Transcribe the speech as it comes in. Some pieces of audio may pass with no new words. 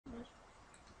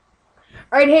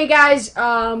Alright, hey guys,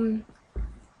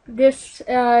 this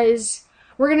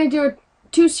we're gonna do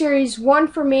two series, one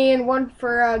for me and one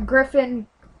for Griffin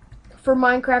for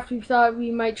Minecraft. We thought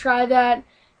we might try that.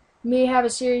 Me have a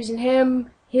series and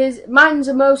mine's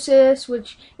Emosis,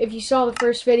 which if you saw the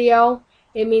first video,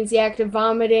 it means the act of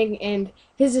vomiting, and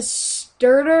his is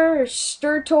Stertor,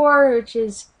 which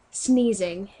is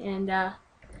sneezing, and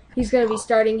he's gonna be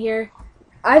starting here.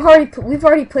 We've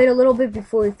already played a little bit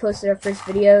before we posted our first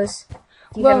videos.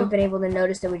 You haven't been able to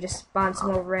notice that we just spawned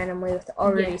some over randomly with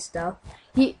already stuff.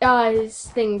 His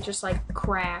thing just like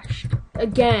crashed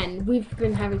again. We've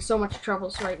been having so much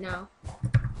troubles right now.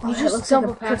 You just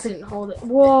double pass it and hold it.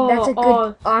 Whoa! That's a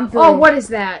good. Oh, what is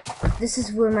that? This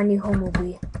is where my new home will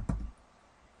be.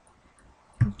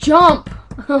 Jump.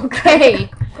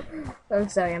 Okay. I'm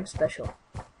sorry, I'm special.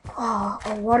 Oh,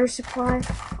 a water supply.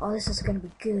 Oh, this is gonna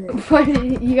be good. But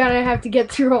you gotta have to get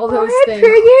through all those things.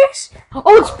 Piggies.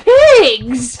 Oh, it's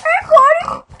pigs! Hey,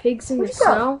 Claudia. Pigs in the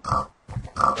snow.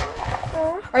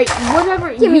 Alright,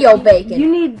 whatever. Give me your bacon.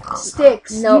 You need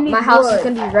sticks. No, you need my house wood. is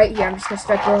gonna be right here. I'm just gonna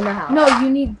start building my house. No, you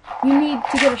need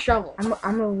to get a shovel.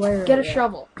 I'm aware. Get a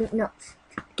shovel. No.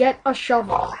 Get a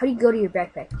shovel. How do you go to your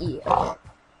backpack? E. Okay.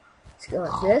 Let's go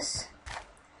like this.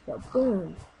 Go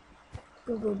boom.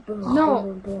 Boom, boom, boom. No,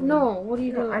 boom, boom, boom. no. What are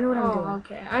you doing? I know what I'm doing.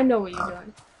 Okay, I know what you're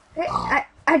doing. Hey,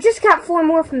 I just got 4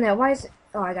 more from that. Why is it?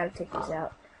 Oh, I gotta take these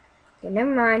out. Okay,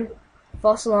 never mind.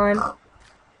 False alarm.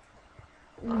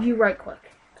 You right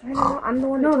click. I know, I'm the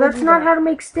one. No, that's not how to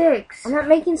make sticks. I'm not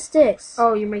making sticks.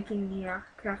 Oh, you're making the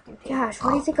crafting table. Gosh,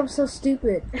 why do you think I'm so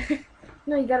stupid?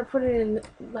 No, you gotta put it in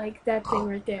like that thing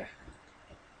right there.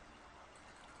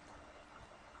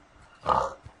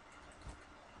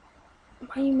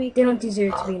 Why you make? They don't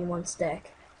deserve to be in one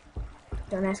stack.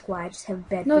 Don't ask why. I just have a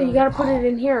bad. No, feeling. you gotta put it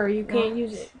in here, or you can't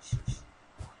use it. It's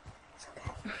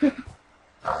okay.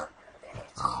 Okay,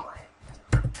 it's quiet.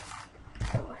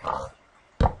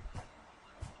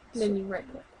 Then you right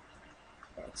click.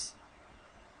 Thanks.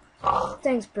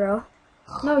 Thanks, bro.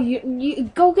 No,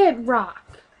 you go get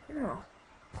rock. No.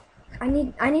 I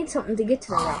need something to get to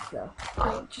the rock though.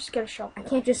 Right, just get a shovel. I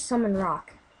can't just summon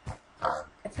rock.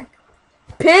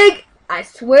 Pig! I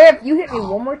swear if you hit me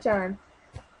one more time.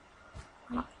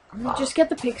 Just get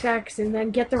the pickaxe and then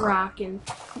get the rock, and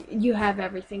you have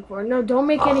everything for it. No, don't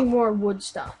make any more wood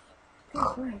stuff.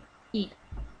 Eat.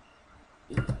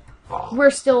 We're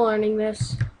still learning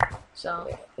this, so.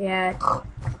 Yeah,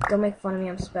 don't make fun of me,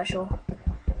 I'm special.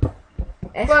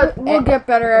 But we'll get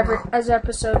better as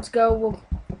episodes go. We'll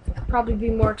probably be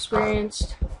more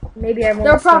experienced. Maybe I won't.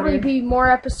 There'll probably be more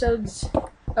episodes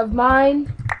of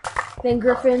mine than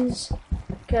Griffin's,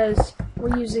 because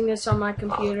we're using this on my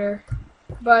computer.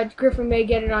 But Griffin may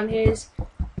get it on his.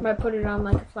 Might put it on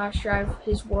like a flash drive,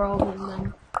 his world, and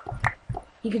then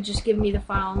he could just give me the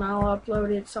file and I'll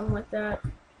upload it, something like that.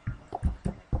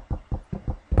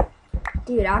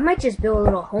 Dude, I might just build a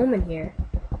little home in here.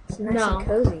 It's nice and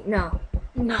cozy. No.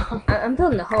 I'm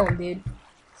building a home, dude.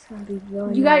 It's gonna be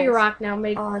really You got your rock now,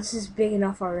 mate. Oh, this is big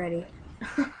enough already.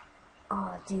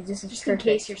 Oh, dude, this is just perfect.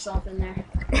 encase yourself in there.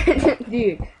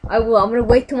 Dude, I will. I'm gonna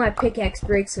wait till my pickaxe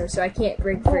breaks so I can't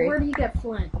break free. Where do you get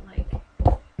flint? Like.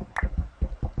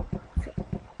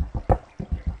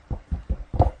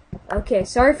 Okay,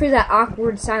 sorry for that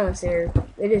awkward silence there.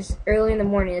 It is early in the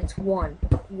morning. It's 1.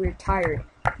 We're tired.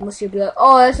 Unless you'll be like,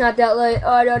 oh, it's not that late.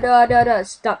 Oh, da.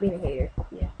 Stop being a hater.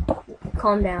 Yeah.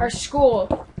 Calm down. Our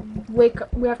school, we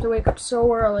have to wake up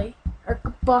so early. Our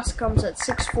bus comes at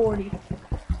 6:40.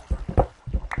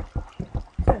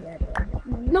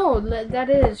 No, that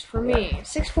is for me.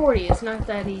 6:40 is not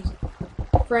that easy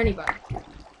for anybody,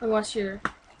 unless you're,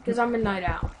 because I'm a night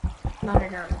owl, not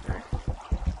an early bird.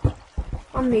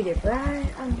 I'm neither, but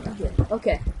I'm good.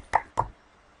 Okay.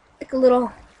 Like a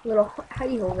little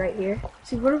hidey hole right here.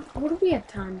 See, what do we have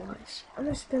time-wise? I'm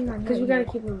gonna spend my night. Because we gotta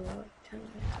keep it real time.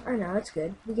 I know, it's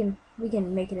good. We can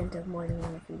make it into more than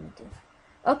one if we need to.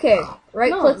 Okay,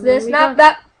 right click this. Not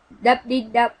that. Doby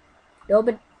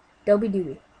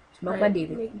doobie. Smoke my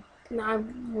doobie.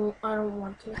 No, I don't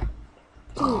want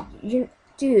to.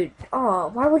 Dude. Oh,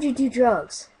 why would you do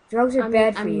drugs? Drugs are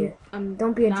bad for you.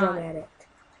 Don't be a drug addict,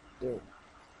 dude.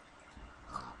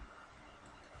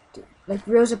 Like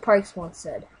Rosa Parks once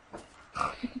said,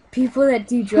 people that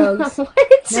do drugs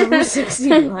never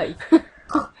succeed in life.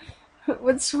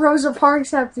 What's Rosa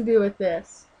Parks have to do with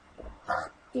this?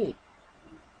 Dude,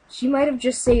 she might have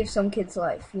just saved some kid's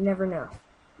life. You never know.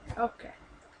 Okay.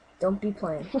 Don't be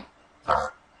playing.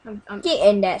 Get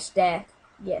in that stack.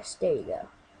 Yes, there you go.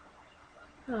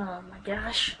 Oh my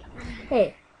gosh.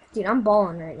 Hey, dude, I'm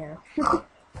balling right now. Look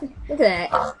at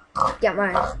that. Got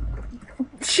my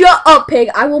Shut up, pig!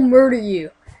 I will murder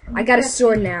you. I got a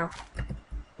sword now.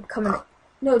 I'm coming.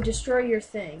 No, destroy your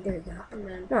thing. There you go. And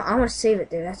then No, I want to save it,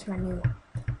 dude. That's my new.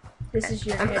 this is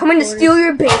your. I'm coming to steal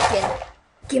your bacon.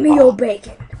 Give me your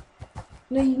bacon.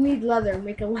 No, you need leather.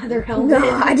 Make a leather helmet. No,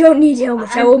 I don't need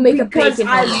helmets. I will make a bacon Because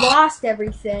I helmet. lost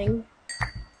everything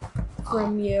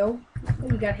from you. Oh,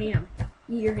 you got ham.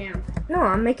 Eat your ham. No,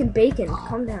 I'm making bacon.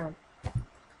 Calm down.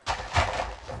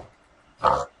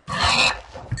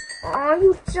 Oh,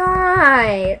 you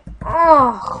died.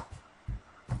 Oh.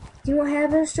 Do you know what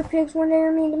happens to pigs when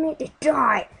they're mean to me? They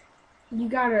die. You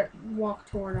gotta walk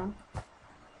toward them.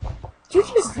 You're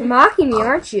just mocking me,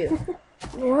 aren't you?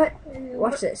 What?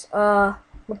 Watch this.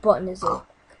 What button is it?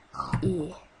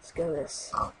 E. Let's go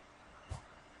this.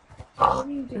 What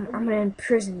do you do? I'm gonna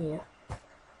imprison you.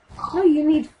 No, you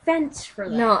need fence for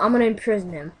that. No, I'm gonna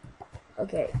imprison him.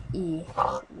 Okay,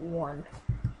 E1.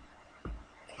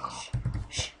 Okay,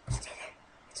 shh, stay there.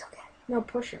 It's okay. No,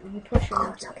 push him. You push him.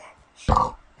 No, it's okay. Shh.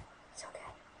 It's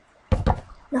okay.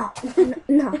 No,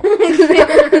 no,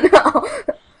 no.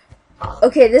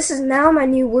 Okay, this is now my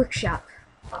new workshop.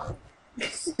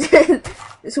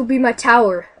 This will be my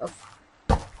tower of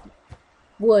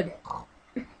wood.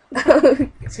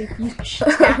 It's a huge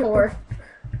tower.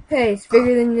 Hey, it's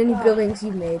bigger than any buildings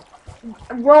you've made.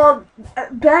 Well,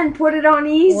 Ben, put it on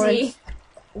easy.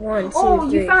 One, two, oh,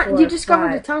 three, you found. four, You discovered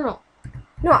a five. tunnel.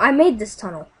 No, I made this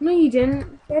tunnel. No, you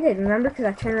didn't. Yeah, I did. Remember? Because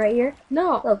I turned right here.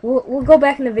 No. Look, we'll go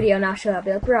back in the video and I'll show up.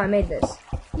 Be like, bro, I made this.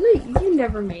 No, you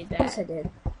never made that. Yes, I did.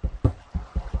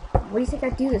 What do you think I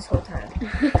do this whole time?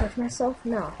 Touch myself?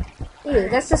 No. Ew,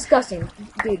 that's disgusting,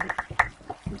 dude.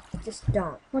 Just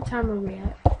don't. What time are we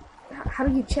at? How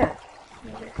do you check?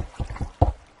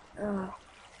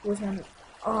 Where's my?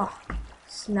 Oh,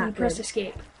 it's not You good. press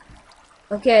escape.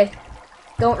 Okay,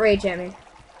 don't rage at me.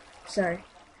 Sorry.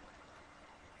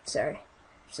 Sorry.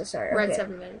 So sorry. We're Okay. at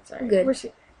 7 minutes. All right. Good. We're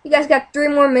You guys got 3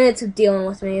 more minutes of dealing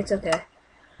with me. It's okay.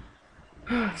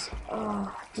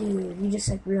 Oh, dude, you just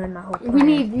like ruined my whole plan.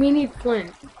 we need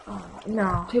flint. Oh,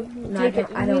 no. To No, take it.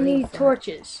 I don't we need flint.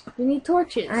 torches. We need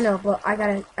torches. I know, but I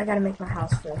gotta make my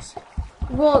house first.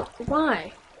 Well,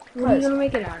 why? What are you Because- gonna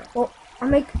make it out of? Well,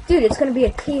 dude, it's gonna be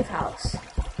a cave house.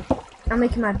 I'm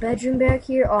making my bedroom back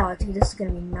here. Oh, dude, this is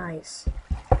gonna be nice.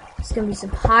 It's gonna be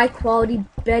some high quality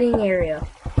bedding area.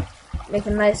 Make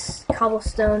a nice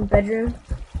cobblestone bedroom.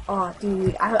 Oh,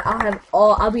 dude,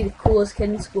 I'll be the coolest kid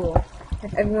in school.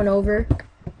 Have everyone over.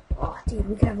 Oh, dude,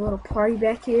 we could have a little party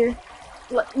back here.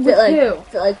 With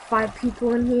Fit like 5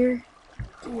 people in here.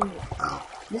 Dude,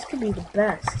 this could be the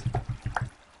best.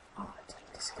 Oh,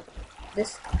 dude,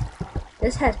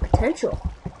 this has potential.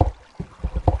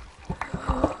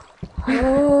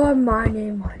 Oh,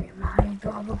 mining,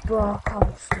 blah blah blah,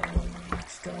 cobblestone,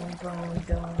 stone,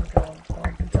 bone.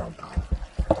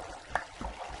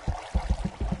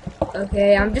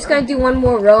 Okay, I'm just gonna do one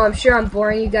more row. I'm sure I'm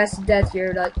boring you guys to death.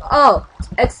 You're like, oh,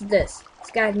 it's this.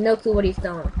 This guy has no clue what he's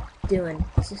doing.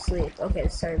 He's asleep. Okay,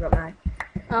 sorry about my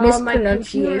my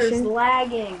computer's mispronunciation.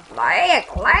 lagging. Lag.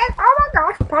 Oh my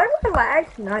gosh, pardon the lag.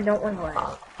 No, I don't want to lag.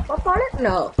 What on it?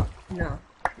 No.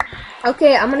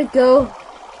 Okay, I'm gonna go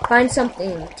find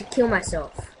something to kill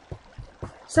myself.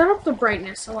 Set up the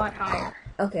brightness a lot higher.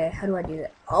 Okay, how do I do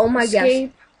that? Oh my gosh.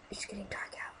 Escape. It's getting dark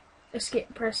out.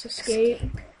 Escape. Press escape.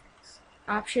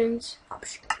 Options.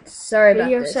 Sorry about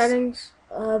Video this. settings.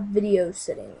 Video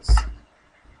settings.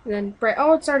 And then bright.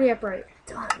 Oh, it's already up bright.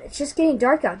 Darn, it's just getting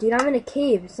dark out, dude. I'm in a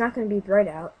cave. It's not gonna be bright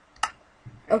out.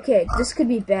 Okay, this could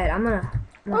be bad. I'm gonna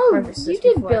Oh, harvest you this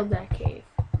did before. build that cave.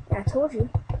 Yeah, I told you.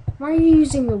 Why are you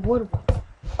using the wood one?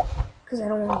 Because I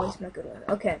don't want to waste my good one.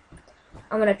 Okay.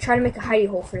 I'm gonna try to make a hidey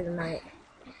hole for the night.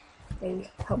 Maybe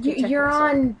help protect You're myself.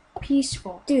 on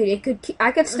peaceful. Dude,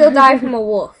 I could still die from a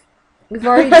wolf. We've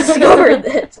already discovered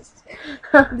this.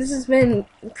 This has been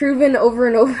proven over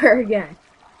and over again.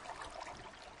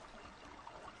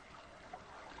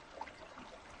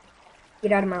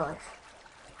 Get out of my life.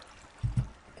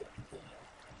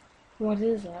 What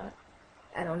is that?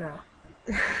 I don't know.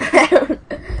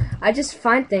 I just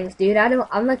find things, dude.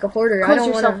 I'm like a hoarder. I Close don't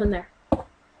yourself wanna... in there.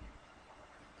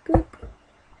 Boop.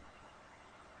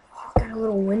 Oh, got a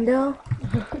little window.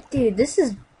 Dude, this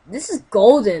is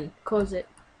golden. Close it.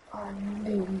 Oh,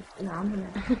 dude, no, I'm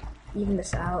gonna even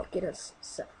this out. Get us.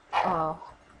 Oh,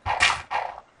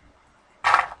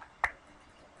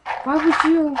 Why would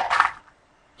you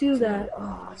do that?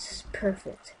 oh, this is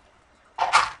perfect.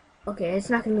 Okay, it's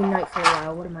not gonna be night for a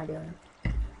while. What am I doing?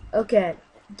 Okay,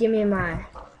 give me my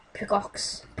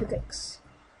pickaxe.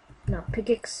 No,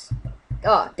 pickaxe.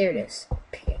 Oh, there it is.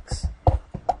 Pickaxe.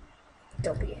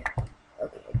 Don't be it.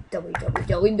 Okay,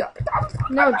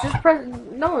 No, just press.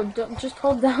 No, don't, just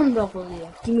hold down W.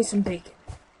 Give me some bacon.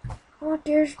 Oh,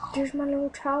 there's my little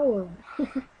tower.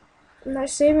 It might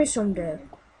save me someday.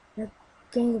 A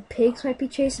gang of pigs might be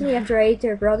chasing me after I ate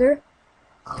their brother.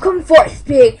 Come forth,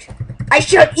 pigs! I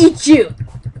shall eat you!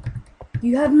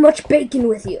 You have much bacon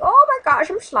with you. Oh my gosh,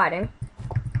 I'm sliding.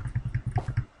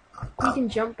 He can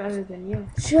jump better than you.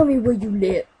 Show me where you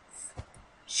live.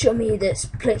 Show me this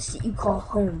place that you call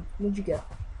home. Where'd you go?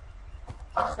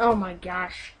 Oh my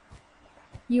gosh.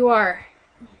 You are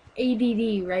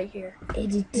ADD right here.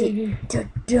 ADD.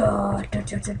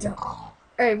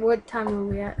 Alright, what time are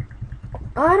we at?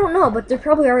 I don't know, but they're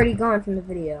probably already gone from the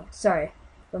video. Sorry,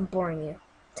 I'm boring you.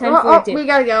 10:42. Oh, we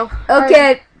gotta go.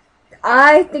 Okay, Right.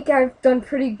 I think I've done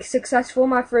pretty successful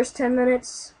my first 10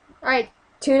 minutes. Alright.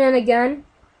 Tune in again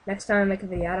next time I make a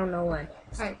video. I don't know when.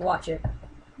 Alright. Watch it.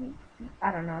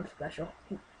 I don't know. I'm special.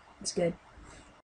 It's good.